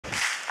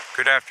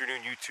Good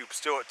afternoon, YouTube.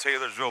 Still at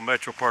Taylorsville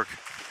MetroPark.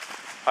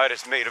 I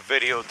just made a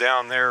video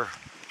down there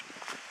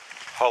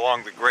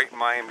along the Great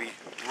Miami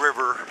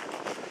River.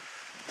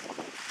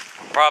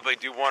 Probably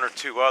do one or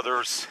two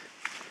others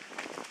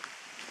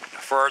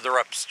further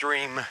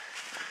upstream,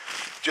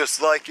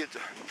 just like it.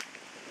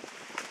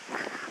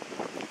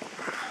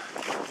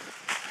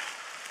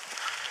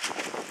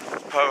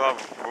 I'm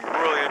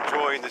really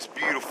enjoying this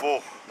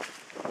beautiful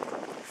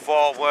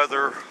fall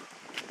weather.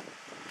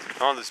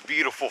 On this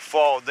beautiful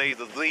fall day,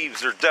 the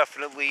leaves are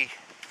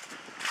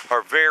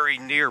very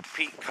near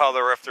peak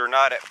color, if they're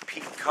not at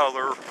peak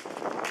color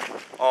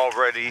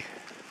already.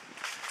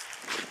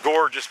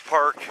 Gorgeous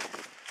park,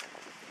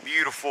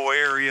 beautiful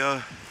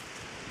area.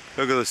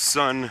 Look at the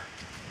sun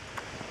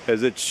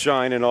as it's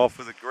shining off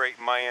of the Great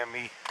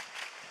Miami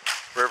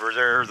River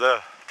there.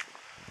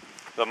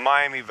 The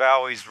Miami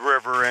Valley's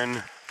river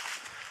and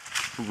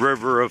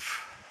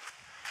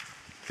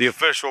the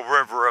official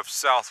river of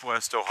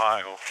Southwest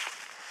Ohio.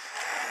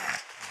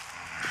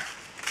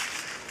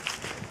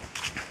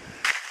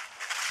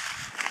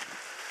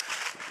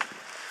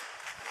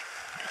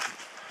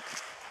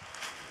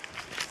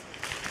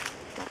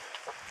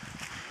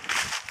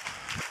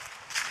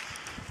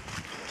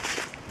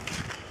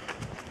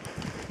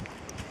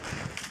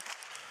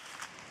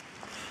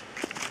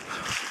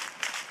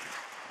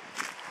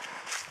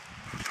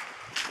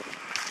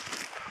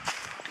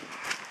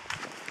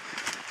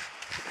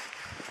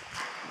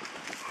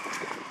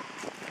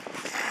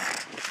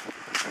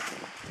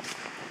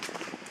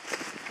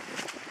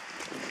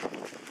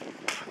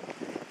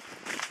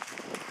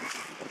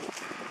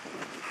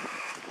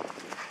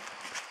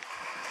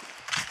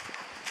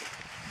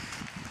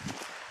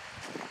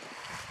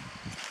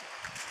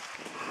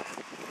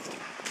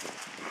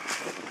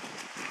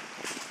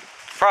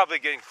 Probably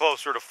getting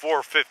closer to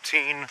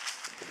 4:15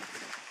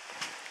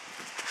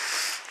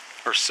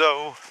 or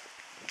so,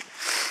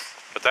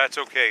 but that's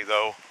okay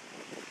though.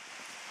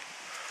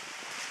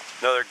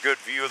 Another good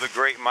view of the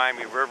Great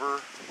Miami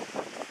River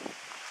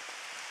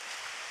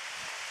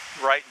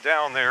right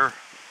down there.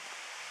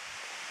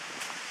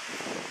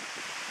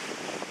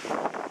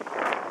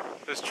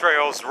 This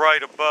trail's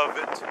right above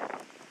it.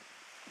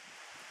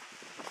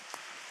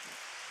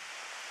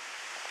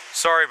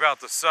 Sorry about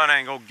the sun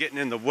angle getting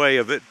in the way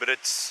of it, but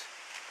it's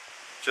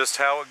just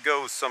how it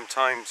goes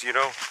sometimes, you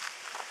know.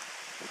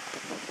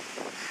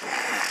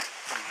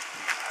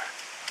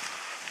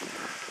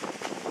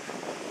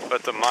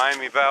 But the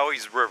Miami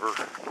Valley's river,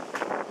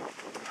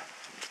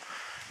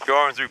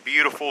 going through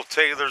beautiful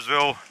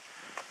Taylorsville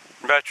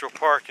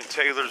MetroPark and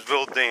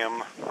Taylorsville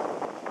Dam.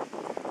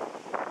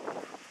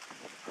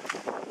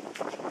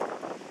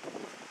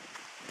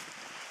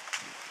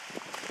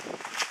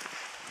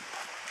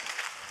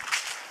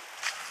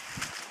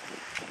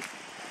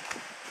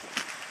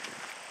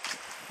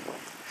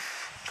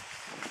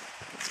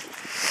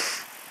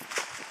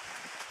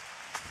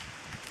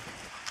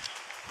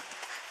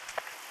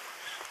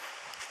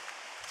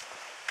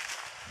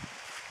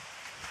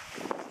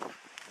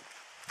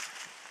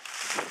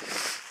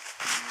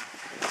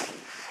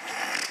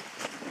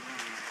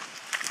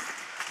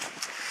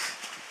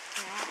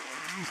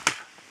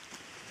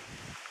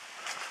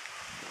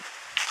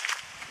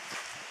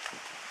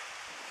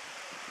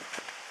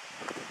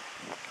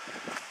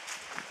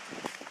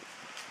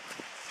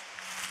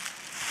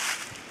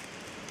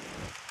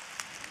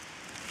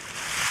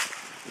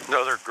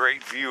 Another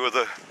great view of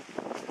the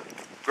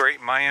Great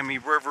Miami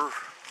River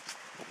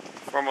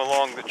from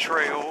along the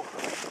trail.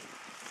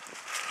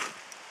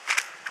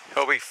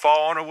 He'll be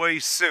falling away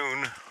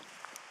soon.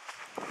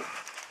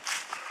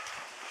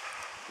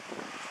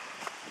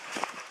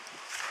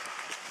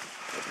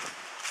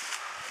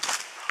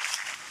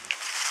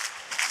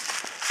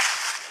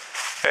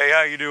 Hey,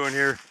 how you doing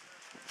here?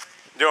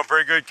 Doing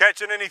pretty good.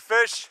 Catching any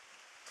fish?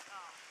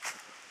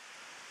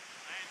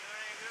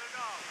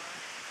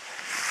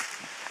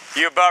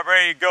 You about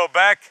ready to go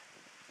back?